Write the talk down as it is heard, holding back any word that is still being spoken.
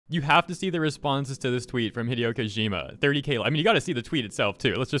You have to see the responses to this tweet from Hideo Kojima. 30K. I mean, you got to see the tweet itself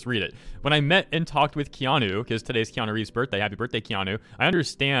too. Let's just read it. When I met and talked with Keanu, because today's Keanu Reeves' birthday, happy birthday, Keanu, I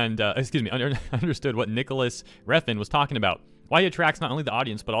understood what Nicholas Refn was talking about. Why he attracts not only the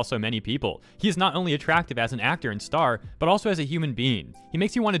audience, but also many people. He is not only attractive as an actor and star, but also as a human being. He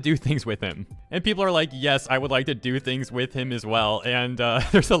makes you want to do things with him. And people are like, yes, I would like to do things with him as well. And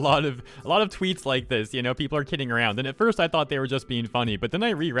there's a lot of tweets like this, you know, people are kidding around. And at first I thought they were just being funny, but then I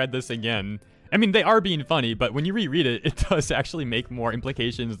reread this again. I mean, they are being funny, but when you reread it, it does actually make more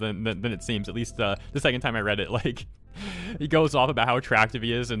implications than it seems, at least the second time I read it. Like, he goes off about how attractive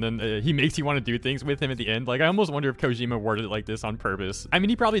he is, and then he makes you want to do things with him at the end. Like, I almost wonder if Kojima worded it like this on purpose. I mean,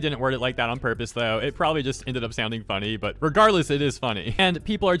 he probably didn't word it like that on purpose, though. It probably just ended up sounding funny, but regardless, it is funny. And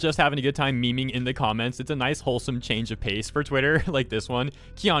people are just having a good time memeing in the comments. It's a nice, wholesome change of pace for Twitter, like this one.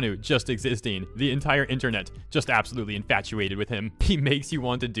 Keanu just existing. The entire internet just absolutely infatuated with him. He makes you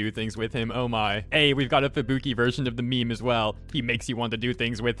want to do things with him. Oh my. Hey, we've got a Fubuki version of the meme as well. He makes you want to do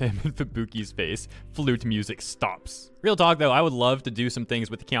things with him in Fubuki's face. Flute music stops. Real talk though, I would love to do some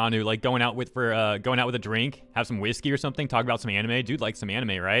things with Keanu, like going out with a drink, have some whiskey or something, talk about some anime. Dude likes some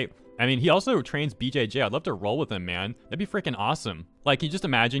anime, right? I mean, he also trains BJJ. I'd love to roll with him, man. That'd be freaking awesome. Like, can you just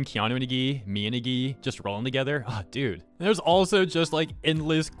imagine Keanu and a gi, me and a gi, just rolling together? Oh, dude. And there's also just like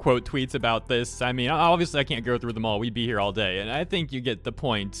endless quote tweets about this. I mean, obviously I can't go through them all. We'd be here all day. And I think you get the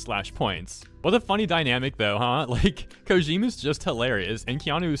point/points. What a funny dynamic though, huh? Like, Kojima's just hilarious and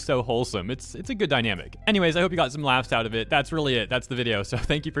Keanu is so wholesome. It's a good dynamic. Anyways, I hope you got some laughs out of it. That's really it. That's the video. So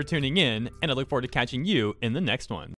thank you for tuning in and I look forward to catching you in the next one.